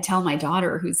I tell my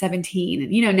daughter who's 17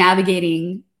 and,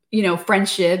 navigating,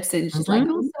 friendships, and she's like,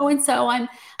 oh, Mhm. so-and-so, I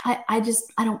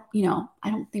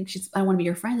don't think I want to be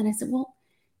your friend. And I said, well,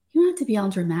 you don't have to be all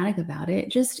dramatic about it.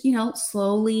 Just,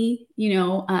 slowly,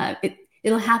 it'll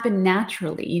happen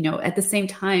naturally. At the same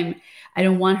time, I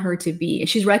don't want her to be,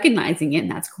 she's recognizing it,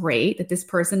 and that's great that this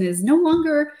person is no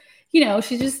longer,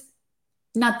 she's just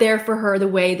not there for her the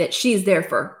way that she's there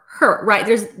for her, right? Right.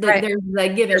 There's the give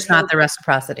and There's not take. the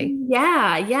reciprocity.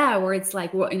 Yeah, where it's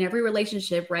like, well, in every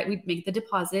relationship, right? We make the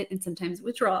deposit and sometimes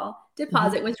withdrawal, Mhm.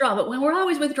 deposit, withdrawal. But when we're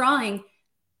always withdrawing,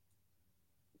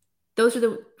 those are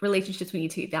the relationships we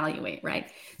need to evaluate, right?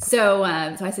 So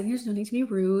I said, there's no need to be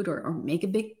rude or make a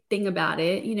big thing about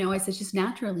it. I said, just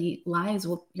naturally,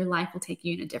 your life will take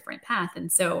you in a different path. And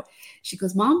so she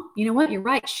goes, Mom, you know what? You're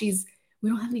right. We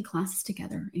don't have any classes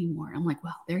together anymore. I'm like,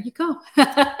 well, there you go.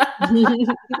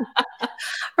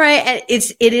 Right. And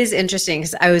it is interesting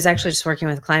because I was actually just working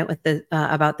with a client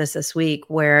about this week,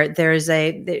 where there's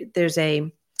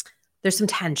some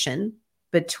tension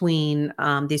between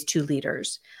these two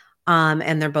leaders,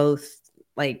 and they're both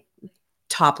like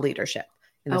top leadership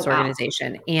in Oh, this wow.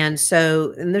 organization, and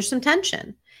there's some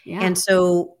tension, Yeah. and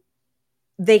so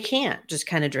they can't just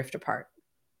kind of drift apart,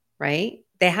 right?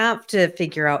 They have to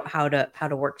figure out how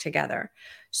to work together.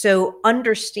 So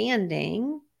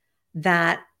understanding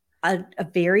that a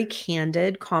very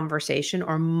candid conversation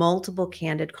or multiple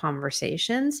candid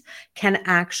conversations can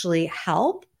actually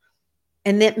help.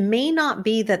 And it may not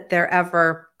be that they're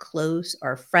ever close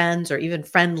or friends or even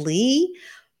friendly,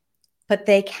 but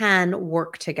they can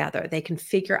work together. They can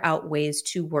figure out ways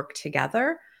to work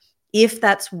together if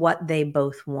that's what they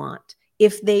both want.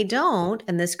 If they don't,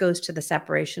 and this goes to the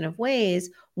separation of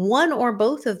ways, one or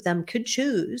both of them could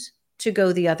choose to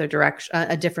go the other direction,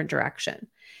 a different direction.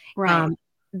 Right.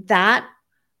 That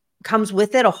comes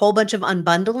with it a whole bunch of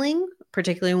unbundling,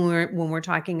 particularly when we're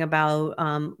talking about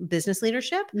business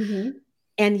leadership. Mm-hmm.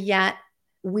 And yet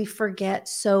we forget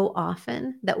so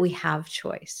often that we have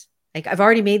choice. Like, I've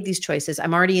already made these choices.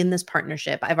 I'm already in this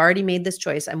partnership. I've already made this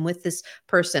choice. I'm with this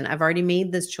person. I've already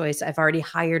made this choice. I've already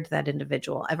hired that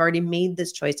individual. I've already made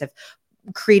this choice. I've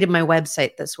created my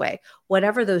website this way.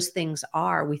 Whatever those things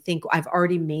are, we think I've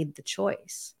already made the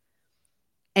choice.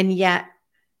 And yet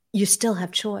you still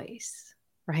have choice,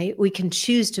 right? We can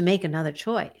choose to make another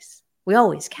choice. We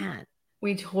always can.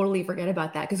 We totally forget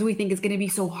about that because we think it's going to be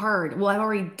so hard. Well, I've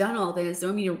already done all this. So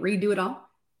I mean to redo it all.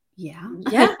 Yeah.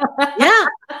 Yeah. Yeah.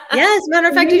 Yeah. As a matter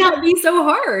of It fact, may not be so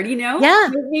hard, yeah.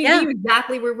 It may Yeah. be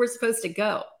exactly where we're supposed to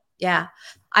go. Yeah.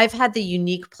 I've had the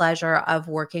unique pleasure of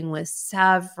working with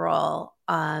several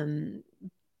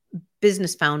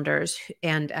business founders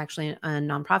and actually a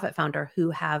nonprofit founder who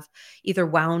have either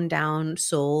wound down,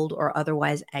 sold, or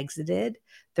otherwise exited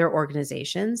their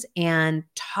organizations, and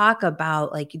talk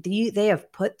about like they have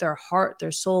put their heart,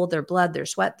 their soul, their blood, their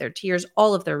sweat, their tears,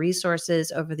 all of their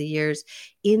resources over the years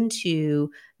into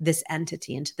this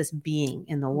entity, into this being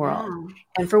in the world. Yeah.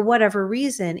 And for whatever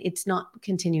reason, it's not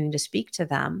continuing to speak to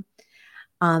them.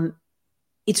 Um,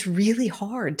 it's really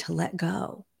hard to let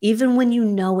go, even when you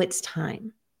know it's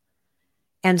time.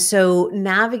 And so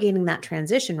navigating that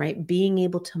transition, right? Being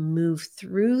able to move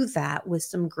through that with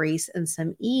some grace and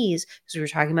some ease, because we were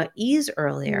talking about ease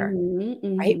earlier,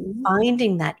 Mm-hmm, right? mm-hmm.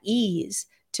 Finding that ease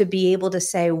to be able to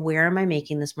say, where am I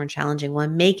making this more challenging? Well,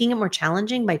 I'm making it more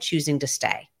challenging by choosing to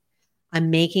stay. I'm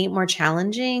making it more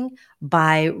challenging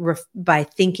by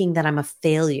thinking that I'm a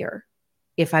failure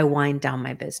if I wind down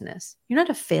my business. You're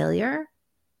not a failure.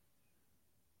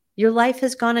 Your life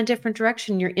has gone a different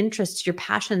direction. Your interests, your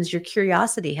passions, your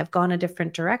curiosity have gone a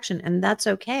different direction, and that's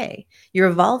okay. You're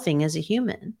evolving as a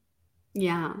human.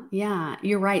 Yeah, yeah,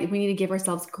 you're right. We need to give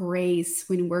ourselves grace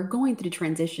when we're going through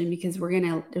transition because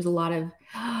there's a lot of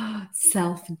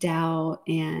self-doubt.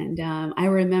 And I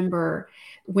remember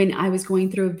when I was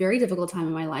going through a very difficult time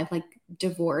in my life, like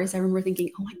divorce, I remember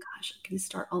thinking, oh my gosh, I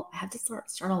have to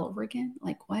start all over again.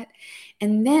 Like what?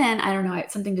 And then I don't know,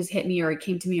 something just hit me or it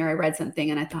came to me or I read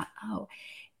something and I thought, oh,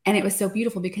 and it was so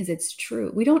beautiful because it's true.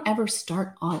 We don't ever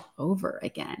start all over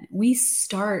again. We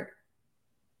start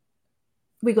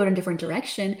we go in a different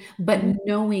direction, but Mhm.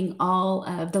 knowing all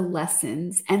of the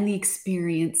lessons and the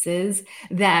experiences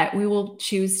that we will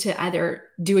choose to either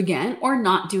do again or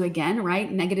not do again,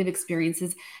 right? Negative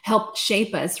experiences help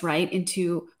shape us, right,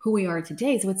 into who we are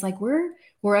today. So it's like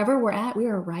wherever we're at, we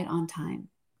are right on time,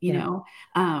 you Yeah.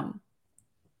 know?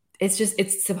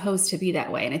 It's supposed to be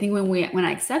that way. And I think when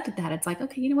I accepted that, it's like,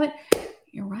 okay, you know what?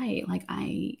 You're right. Like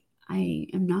I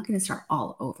am not going to start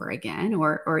all over again.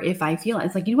 Or if I feel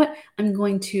it's like, you know what, I'm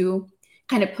going to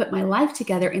kind of put my life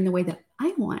together in the way that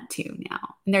I want to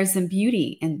now. And there's some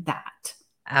beauty in that.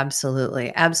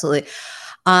 Absolutely. Absolutely.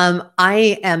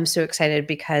 I am so excited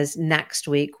because next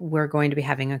week we're going to be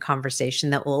having a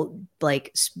conversation that will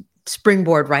like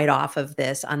springboard right off of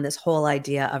this on this whole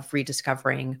idea of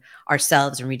rediscovering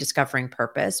ourselves and rediscovering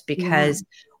purpose, Yeah. because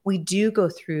we do go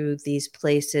through these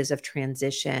places of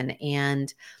transition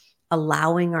and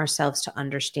allowing ourselves to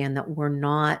understand that we're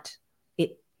not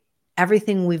it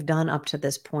everything we've done up to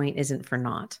this point isn't for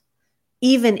naught.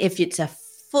 Even if it's a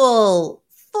full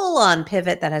on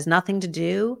pivot that has nothing to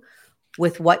do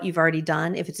with what you've already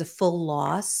done, if it's a full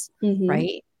loss, Mm-hmm.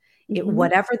 right? Mm-hmm.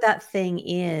 Whatever that thing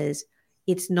is,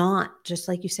 it's not, just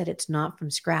like you said, it's not from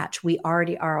scratch. We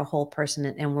already are a whole person,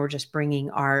 and we're just bringing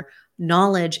our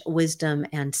knowledge, wisdom,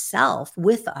 and self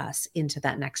with us into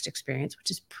that next experience, which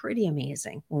is pretty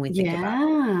amazing when we think about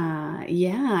it.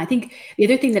 Yeah. Yeah. I think the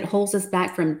other thing that holds us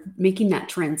back from making that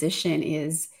transition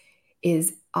is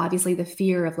obviously the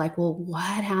fear of like, well, what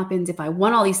happens if I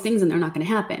want all these things and they're not going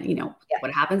to happen? Yeah.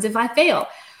 What happens if I fail?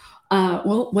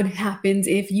 Well, what happens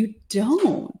if you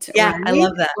don't, Yeah, I right?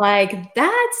 love that. Like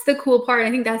that's the cool part.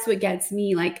 I think that's what gets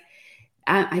me. Like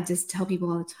I just tell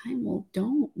people all the time,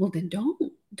 well then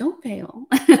don't fail.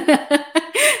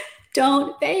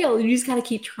 Don't fail. You just got to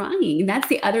keep trying. And that's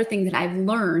the other thing that I've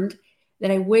learned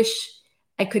that I wish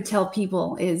I could tell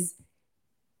people is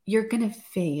you're going to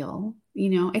fail.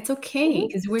 It's okay Mhm.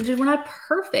 because we're not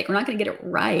perfect. We're not going to get it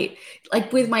right.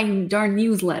 Like with my darn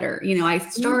newsletter, I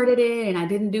Mhm. started it and I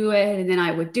didn't do it. And then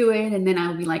I would do it. And then I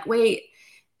would be like, wait,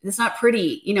 it's not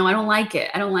pretty. I don't like it.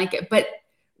 I don't like it. But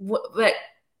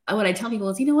what I tell people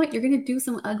is, you know what? You're going to do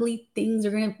some ugly things.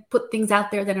 You're going to put things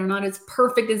out there that are not as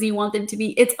perfect as you want them to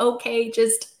be. It's okay.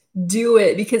 Just do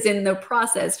it because in the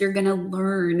process, you're going to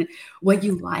learn what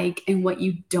you like and what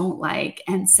you don't like.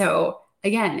 And so,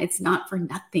 again, it's not for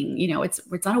nothing. It's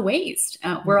not a waste.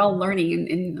 We're all learning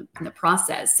in the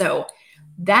process. So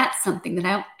that's something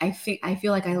that I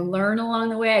feel like I learn along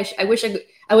the way. I wish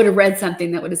I would have read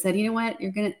something that would have said, you know what,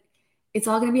 it's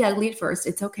all gonna be ugly at first.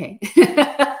 It's okay.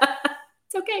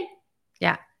 It's okay.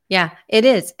 Yeah. Yeah, it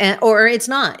is. Or it's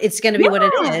not. It's going to be what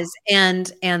it Yeah. is. And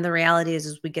the reality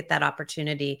is we get that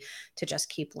opportunity to just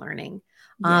keep learning.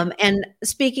 Yeah. And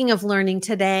speaking of learning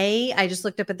today, I just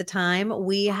looked up at the time.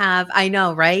 I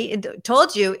know, right?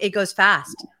 Told you it goes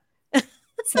fast.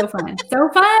 So fun. So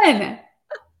fun.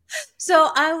 So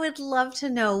I would love to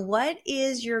know, what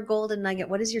is your golden nugget?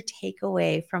 What is your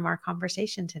takeaway from our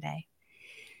conversation today?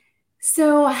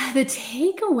 So the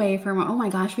takeaway from, oh my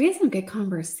gosh, we had some good Mhm.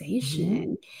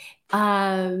 conversation.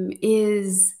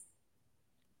 Is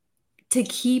to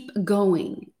keep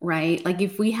going, right? Like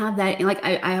if we have that, like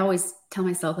I always tell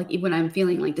myself, like even when I'm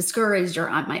feeling like discouraged or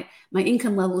my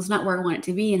income level is not where I want it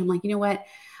to be, and I'm like, you know what?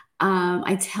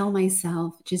 I tell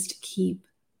myself just keep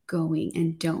going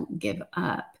and don't give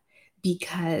up,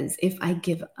 because if I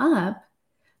give up,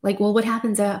 like, well, what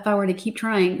happens if I were to keep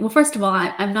trying? Well, first of all,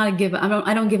 I'm not a give.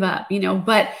 I don't give up,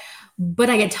 but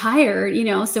I get tired,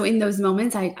 So in those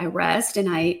moments, I rest and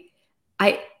I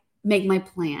make my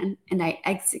plan and I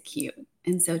execute.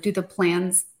 And so, do the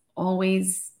plans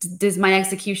always? Does my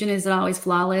execution, is it always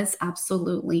flawless?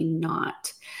 Absolutely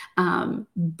not.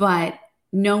 But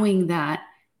knowing that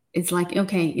it's like,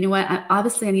 okay, you know what?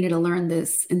 Obviously, I needed to learn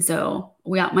this, and so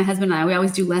my husband and I, we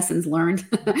always do lessons learned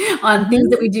on things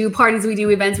that Mhm. we do, parties we do,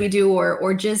 events we do,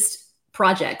 or just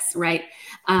projects, right?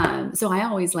 So I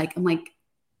always I'm like,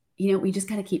 we just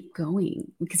got to keep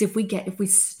going, because if we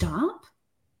stop,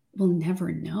 we'll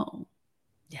never know.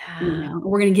 Yeah.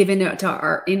 We're going to give in to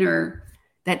our inner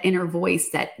voice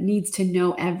that needs to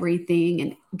know everything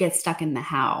and get stuck in the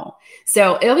how.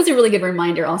 So it was a really good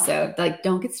reminder also, like,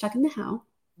 don't get stuck in the how.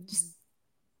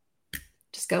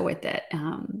 Just go with it.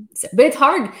 But it's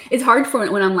hard. It's hard for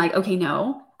when I'm like, okay,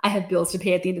 no, I have bills to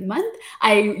pay at the end of the month.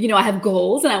 I have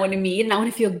goals and I want to meet and I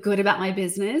want to feel good about my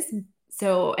business.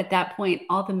 So at that point,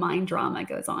 all the mind drama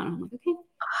goes on. I'm like, okay.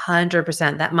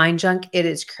 100%. That mind junk, it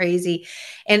is crazy.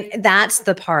 And that's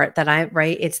the part that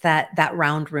right? It's that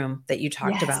round room that you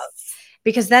talked about, Yes.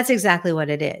 because that's exactly what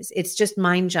it is. It's just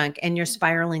mind junk and you're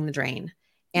spiraling the drain.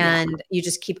 and you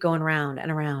just keep going around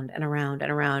and around and around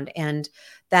and around. And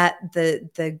that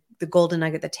the golden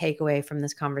nugget, the takeaway from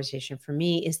this conversation for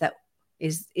me is that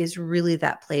is really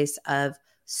that place of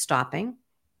stopping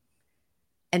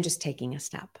and just taking a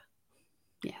step.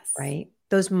 Yes. Right.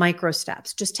 Those micro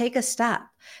steps, just take a step,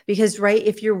 because right,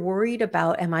 if you're worried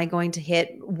about, am I going to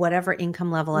hit whatever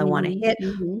income level I want to hit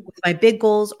with my big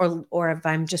goals, or if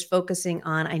I'm just focusing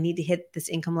on, I need to hit this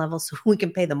income level so we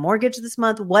can pay the mortgage this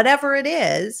month, whatever it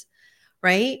is,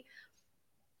 right?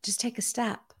 Just take a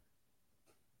step.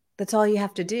 That's all you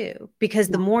have to do, because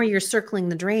the more you're circling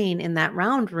the drain in that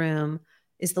round room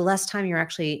is the less time you're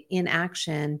actually in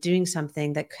action doing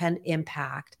something that can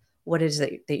impact what it is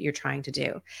that you're trying to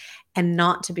do, and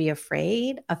not to be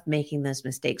afraid of making those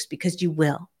mistakes, because you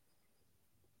will.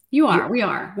 We are.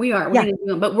 We're going to do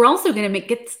them, but we're also going to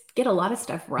get a lot of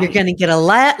stuff right. You're going to get a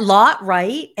lot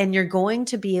right, and you're going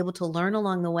to be able to learn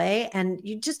along the way, and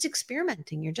you're just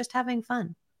experimenting. You're just having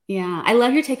fun. Yeah. I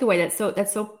love your takeaway.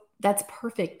 That's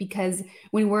perfect, because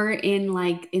when we're in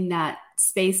that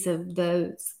space of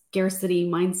the scarcity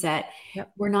mindset,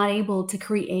 we're not able to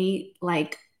create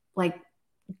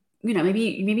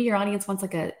maybe your audience wants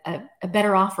like a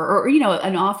better offer, or,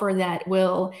 an offer that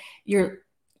will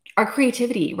our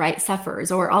creativity, right,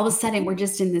 suffers, or all of a sudden we're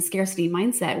just in this scarcity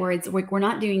mindset where we're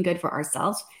not doing good for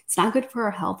ourselves. It's not good for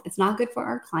our health. It's not good for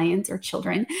our clients or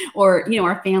children or,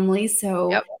 our families.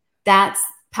 So that's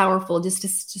powerful, just to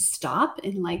stop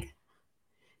and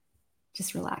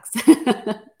just relax.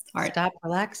 Stop,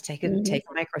 relax, take a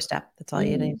micro step. That's all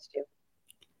you need to do.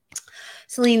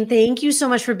 Celine, thank you so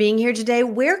much for being here today.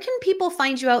 Where can people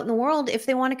find you out in the world if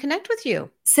they want to connect with you?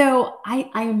 So I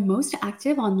am most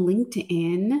active on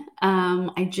LinkedIn.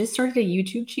 I just started a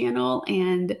YouTube channel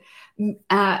and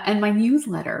my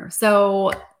newsletter.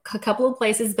 So a couple of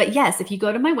places, but yes, if you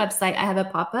go to my website, I have a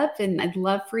pop-up, and I'd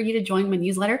love for you to join my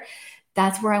newsletter.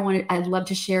 That's where I'd love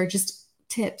to share just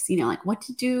tips, like what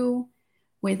to do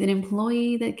with an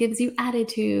employee that gives you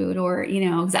attitude, or,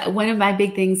 one of my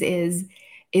big things is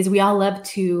we all love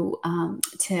to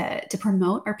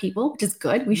promote our people, which is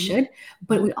good. We should,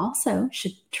 but we also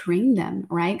should train them,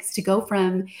 right? To go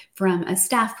from a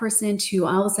staff person to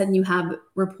all of a sudden you have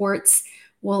reports.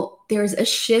 Well, there's a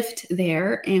shift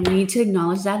there, and we need to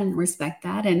acknowledge that and respect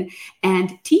that,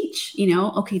 and teach,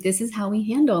 okay, this is how we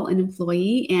handle an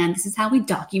employee, and this is how we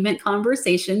document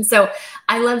conversations. So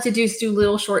I love to do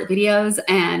little short videos,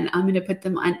 and I'm going to put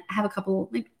them on. I have a couple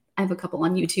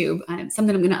on YouTube,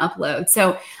 something I'm going to upload.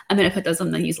 So I'm going to put those on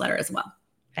the newsletter as well.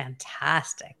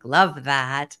 Fantastic. Love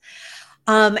that.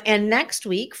 And next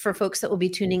week, for folks that will be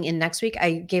tuning in next week,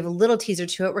 I gave a little teaser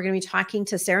to it. We're going to be talking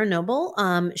to Sarah Noble.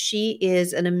 She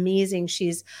is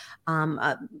she's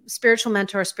a spiritual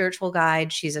mentor, spiritual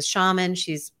guide. She's a shaman.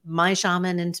 She's my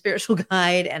shaman and spiritual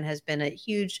guide, and has been a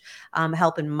huge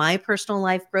help in my personal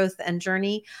life growth and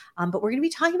journey. But we're going to be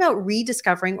talking about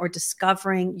rediscovering or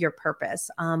discovering your purpose.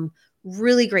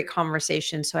 Really great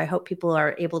conversation. So I hope people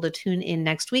are able to tune in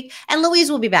next week. And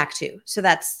Louise will be back too. So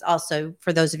that's also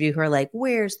for those of you who are like,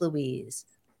 where's Louise?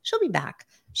 She'll be back.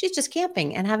 She's just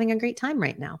camping and having a great time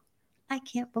right now. I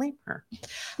can't blame her.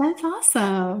 That's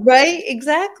awesome. Right?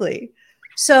 Exactly.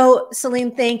 So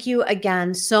Celine, thank you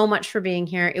again so much for being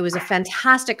here. It was a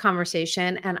fantastic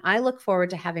conversation, and I look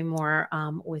forward to having more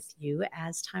with you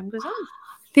as time goes on.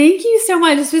 Thank you so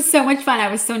much. This was so much fun. I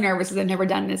was so nervous because I've never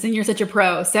done this, and you're such a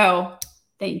pro. So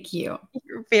thank you.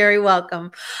 You're very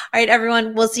welcome. All right,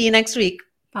 everyone. We'll see you next week.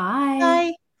 Bye.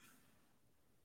 Bye.